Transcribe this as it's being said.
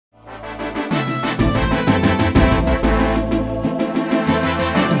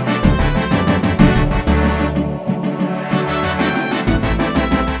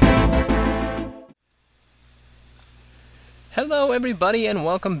Hello everybody and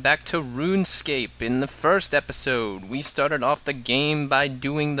welcome back to Runescape. In the first episode, we started off the game by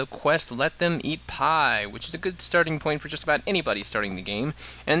doing the quest Let Them Eat Pie, which is a good starting point for just about anybody starting the game.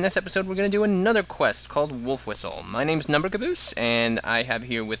 And in this episode, we're going to do another quest called Wolf Whistle. My name's NumberCaboose, and I have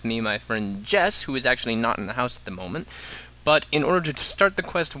here with me my friend Jess, who is actually not in the house at the moment. But in order to start the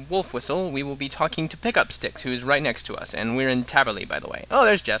quest Wolf Whistle, we will be talking to Pickup Sticks, who is right next to us, and we're in Taberley, by the way. Oh,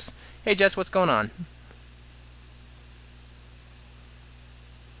 there's Jess. Hey Jess, what's going on?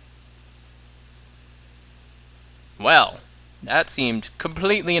 Well, that seemed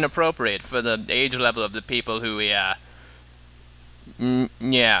completely inappropriate for the age level of the people who we, yeah,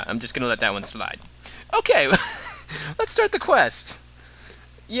 I'm just gonna let that one slide. Okay, let's start the quest.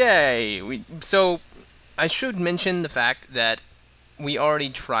 Yay! So, I should mention the fact that we already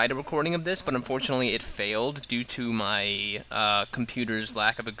tried a recording of this, but unfortunately it failed due to my computer's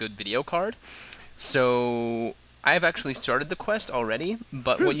lack of a good video card. So, I've actually started the quest already,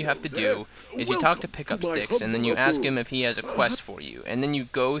 but what you have to do is you talk to Pickup Sticks, and then you ask him if he has a quest for you. And then you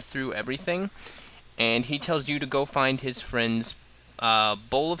go through everything, and he tells you to go find his friend's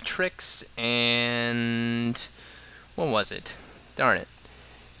bowl of tricks and... what was it? Darn it.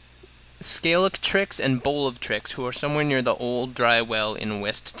 Scale of Tricks and Bowl of Tricks, who are somewhere near the old dry well in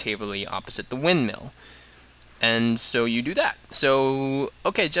West Taverley opposite the windmill. And so you do that. So,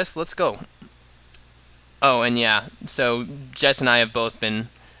 okay, Jess, let's go. Oh, and yeah, so Jess and I have both been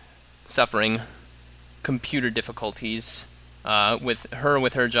suffering computer difficulties, with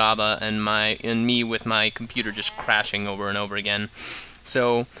her Java and me with my computer just crashing over and over again.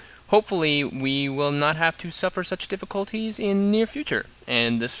 So hopefully we will not have to suffer such difficulties in near future,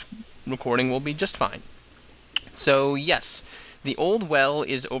 and this recording will be just fine. So yes, the old well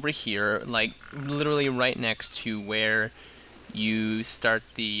is over here, like literally right next to where you start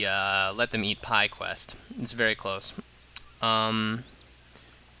the Let Them Eat Pie quest. It's very close. And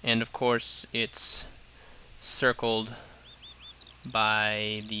of course it's circled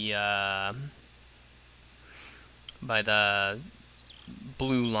by the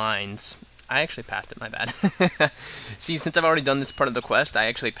blue lines. I actually passed it, my bad. See, since I've already done this part of the quest, I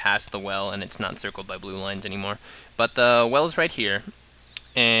actually passed the well and it's not circled by blue lines anymore. But the well is right here.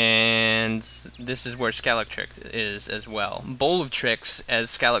 And this is where Scaloctrix is as well. Bowl of Tricks, as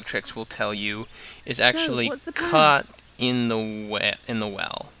Scaloctrix will tell you, is actually caught in the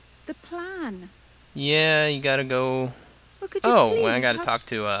well. The plan? Yeah, you gotta go... well, I gotta talk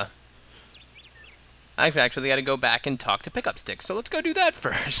to, I've actually gotta go back and talk to Pickup Sticks, so let's go do that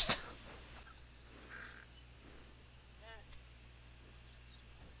first.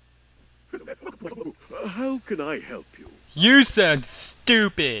 How can I help you? You sound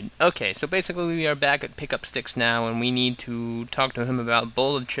stupid! Okay, so basically we are back at Pickup Sticks now, and we need to talk to him about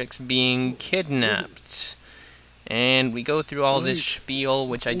Bowl of Tricks being kidnapped. And we go through all this spiel,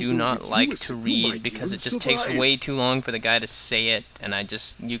 which I do not like to read, because it just takes way too long for the guy to say it, and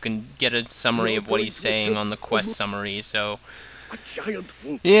you can get a summary of what he's saying on the quest summary, so...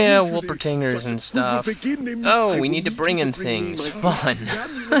 yeah, Wolpertingers and stuff. Oh, we need to bring him things. Fun.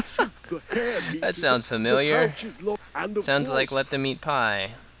 That sounds familiar. Sounds like Let Them Eat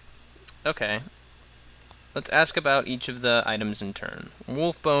Pie. Okay. Let's ask about each of the items in turn.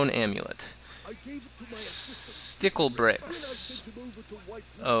 Wolfbone Amulet. Stickle Bricks.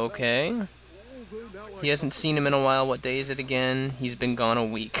 Okay. He hasn't seen him in a while. What day is it again? He's been gone a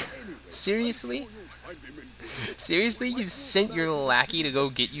week. Seriously? Seriously? You sent your lackey to go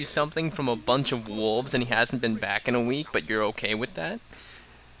get you something from a bunch of wolves and he hasn't been back in a week, but you're okay with that?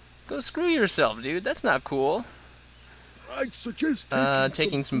 Go screw yourself, dude. That's not cool. I suggest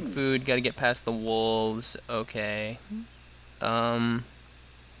taking some food. Gotta get past the wolves. Okay.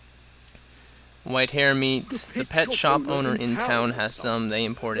 White hair meat. The pet shop owner in town has some. They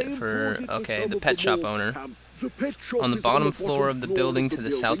import it for... okay, the pet shop owner. On the bottom floor of the building to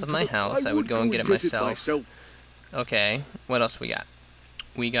the south of my house. I would go and get it myself. Okay, what else we got?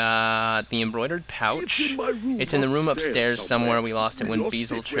 We got the embroidered pouch. It's in the room upstairs somewhere. We lost it when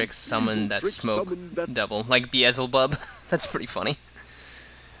Beelzebub summoned that smoke devil. Like Beelzebub. That's pretty funny.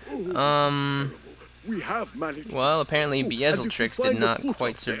 Well, apparently Beelzebub did not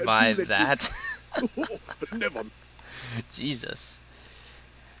quite survive that. Jesus.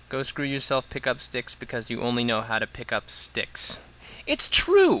 Go screw yourself, Pickup Sticks, because you only know how to pick up sticks. It's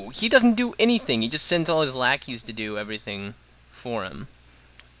true! He doesn't do anything. He just sends all his lackeys to do everything for him.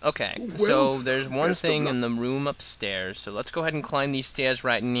 Okay, so there's one thing in the room upstairs, so let's go ahead and climb these stairs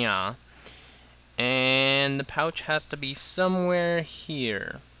right now. And the pouch has to be somewhere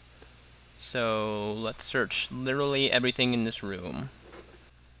here. So let's search literally everything in this room.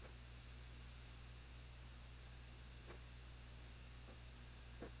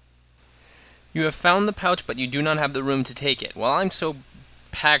 You have found the pouch, but you do not have the room to take it. Well, I'm so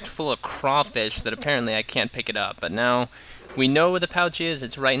packed full of crawfish that apparently I can't pick it up. But now we know where the pouch is.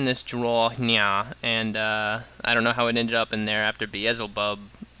 It's right in this drawer, and I don't know how it ended up in there after Beelzebub,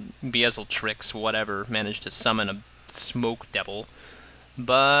 whatever, managed to summon a smoke devil.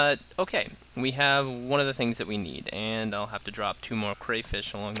 But, okay, we have one of the things that we need, and I'll have to drop 2 more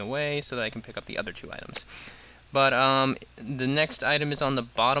crayfish along the way so that I can pick up the other 2 items. But, the next item is on the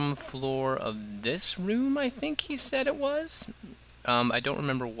bottom floor of this room, I think he said it was. I don't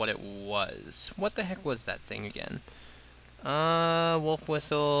remember what it was. What the heck was that thing again? Wolf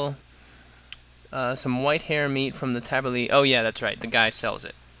whistle, some white hare meat from the tabernacle. Oh yeah, that's right, the guy sells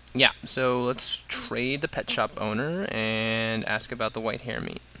it. Yeah, so let's trade the pet shop owner and ask about the white hare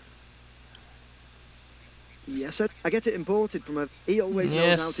meat. Yes, sir. I get it imported from a... He always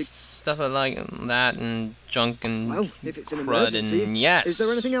knows how to... Stuff like that and junk and Well, if it's an crud emergency, and yes. Is there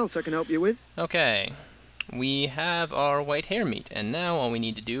anything else I can help you with? Okay, we have our white hare meat, and now all we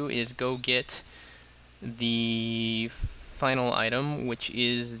need to do is go get the final item, which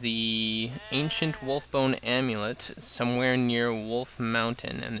is the ancient wolfbone amulet somewhere near Wolf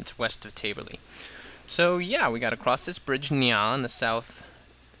Mountain, and it's west of Taberley. So yeah, we gotta cross this bridge in the south.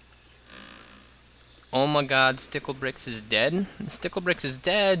 Oh my god, Sticklebricks is dead? Sticklebricks is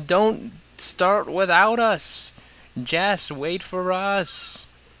dead! Don't start without us! Jess, wait for us!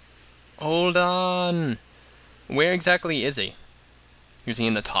 Hold on! Where exactly is he? Is he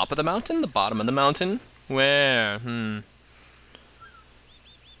in the top of the mountain? The bottom of the mountain? Where?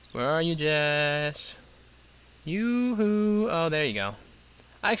 Where are you, Jess? Yoo-hoo! Oh, there you go.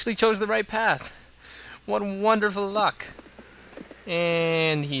 I actually chose the right path! What wonderful luck!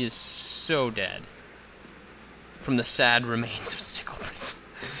 And he is so dead. From the sad remains of Sticklebricks.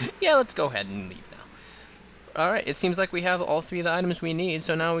 Yeah, let's go ahead and leave now. Alright, it seems like we have all 3 of the items we need,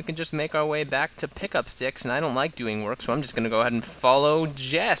 so now we can just make our way back to Pickup Sticks, and I don't like doing work, so I'm just going to go ahead and follow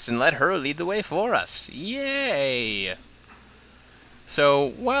Jess and let her lead the way for us. Yay! So,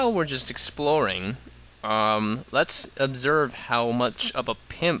 while we're just exploring, let's observe how much of a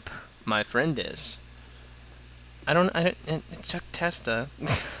pimp my friend is. Chuck Testa.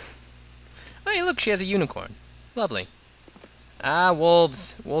 Oh, hey, look, she has a unicorn. Lovely. Ah,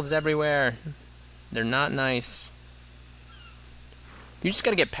 wolves. Wolves everywhere. They're not nice. You just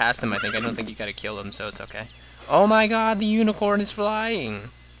gotta get past them, I think. I don't think you gotta kill them, so it's okay. Oh my god, the unicorn is flying!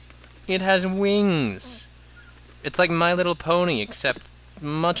 It has wings! It's like My Little Pony, except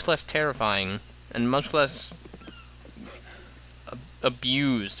much less terrifying, and much less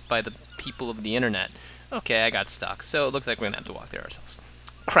abused by the people of the internet. Okay, I got stuck, so it looks like we're gonna have to walk there ourselves.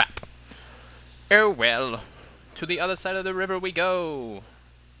 Crap. Oh well. To the other side of the river we go!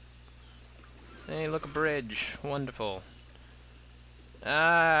 Hey, look, a bridge. Wonderful.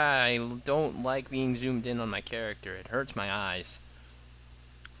 I don't like being zoomed in on my character. It hurts my eyes.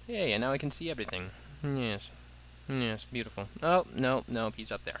 Yay, and now I can see everything. Yes. Yes, beautiful. Oh, no,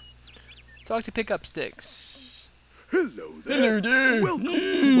 he's up there. Talk to Pickup Sticks. Hello there. Hello there.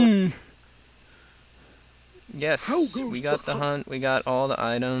 Welcome. Yes, we got the hunt. We got all the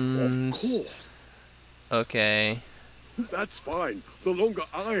items. Of course. Okay. That's fine. The longer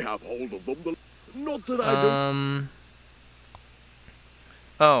I have hold of them, the... Not that I don't...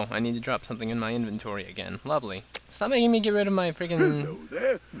 Oh, I need to drop something in my inventory again. Lovely. Stop making me get rid of my freaking Hello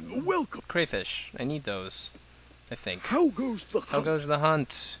there. Welcome. crayfish. I need those, I think. How goes the hunt? How goes the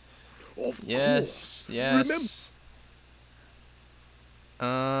hunt? Of Yes, course. yes.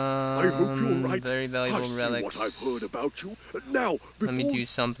 I hope you're right. Very I valuable see relics. what I've heard about you. Now, before... Let me do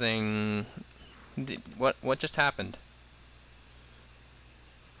something. What just happened?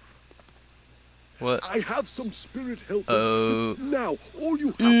 What? I have some spirit helpers. Oh. Now, all you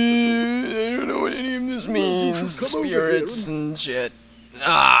have to do... I don't know what any of this Well, you means. should come over here Spirits and shit.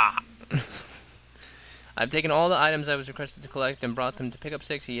 Ah! I've taken all the items I was requested to collect and brought them to Pickup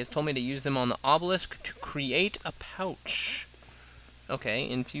Sticks. He has told me to use them on the obelisk to create a pouch. Okay,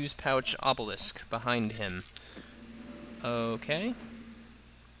 infused pouch obelisk behind him. Okay.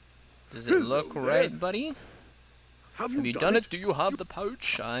 Does it look right, buddy? Have Have you done it? Do you have the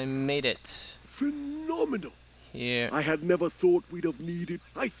pouch? I made it. Phenomenal. Here. I had never thought we'd have needed.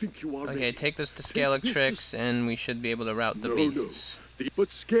 I think you are Okay, ready. take this to Take this Scalextrix, and we should be able to route the No, beasts. no. But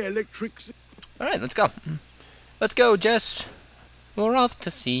Scalextrix... Alright, let's go. Let's go, Jess. We're off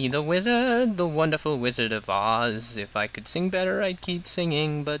to see the wizard, the wonderful Wizard of Oz. If I could sing better, I'd keep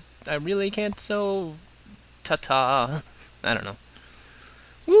singing, but I really can't, so... ta-ta. I don't know.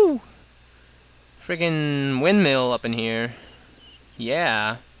 Woo! Friggin' windmill up in here.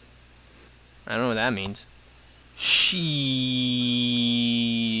 Yeah. I don't know what that means. She's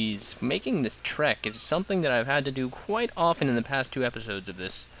is making this trek is something that I've had to do quite often in the past 2 episodes of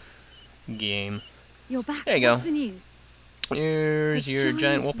this game. You're back. There you go. What's the news? Here's A your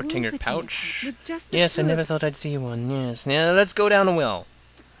giant water Wolpertinger tin pouch. with just a Yes, I foot. never thought I'd see one. Yes. Now let's go down the well.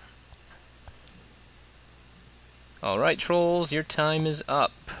 Alright, trolls, your time is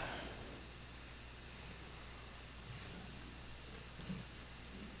up.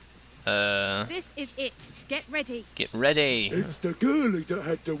 This is it. Get ready. Get ready. It's the girlie that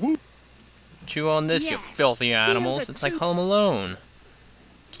had the whoop. Chew on this, you Yes. filthy animals. the It's like truth. Home Alone.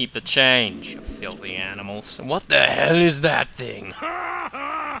 Keep the change, you filthy animals. What the hell is that thing?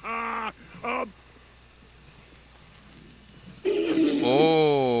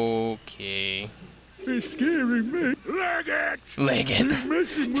 Okay. It's scaring me. Leg it! Leg it. He's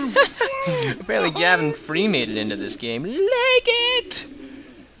messing with Apparently Gavin Free made it into this game. Leg it!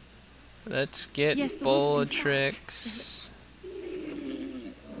 Let's get Yes, the bullet wood, in fact. tricks.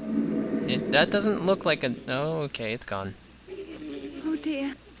 That doesn't look like a... Oh, okay, it's gone. Oh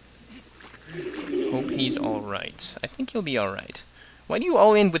dear. Hope he's alright. I think he'll be alright. Why do you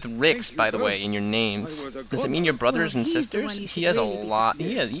all end with Ricks, Thank you, by the sir. way, in your names? I was a Does it mean you're brothers Well, and he's the one sisters? you He should has a really be lot...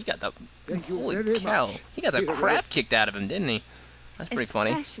 thinking He got the... Thank you Holy very cow. much. He got the Here, crap kicked out of him, didn't he? That's pretty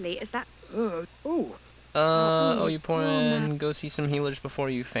funny. Especially as that. Oh, Oh, you poor oh, man. man. Go see some healers before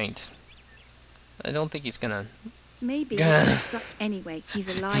you faint. I don't think he's gonna... Maybe he got stuck anyway. He's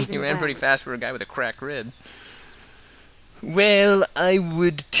alive He and ran well. pretty fast for a guy with a cracked rib. Well, I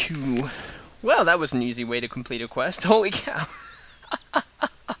would too. Well, that was an easy way to complete a quest. Holy cow.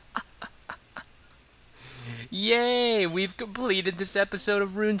 Yay, we've completed this episode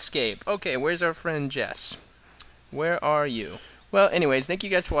of RuneScape. Okay, where's our friend Jess? Where are you? Well, anyways, thank you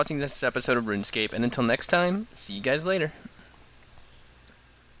guys for watching this episode of RuneScape, and until next time, see you guys later.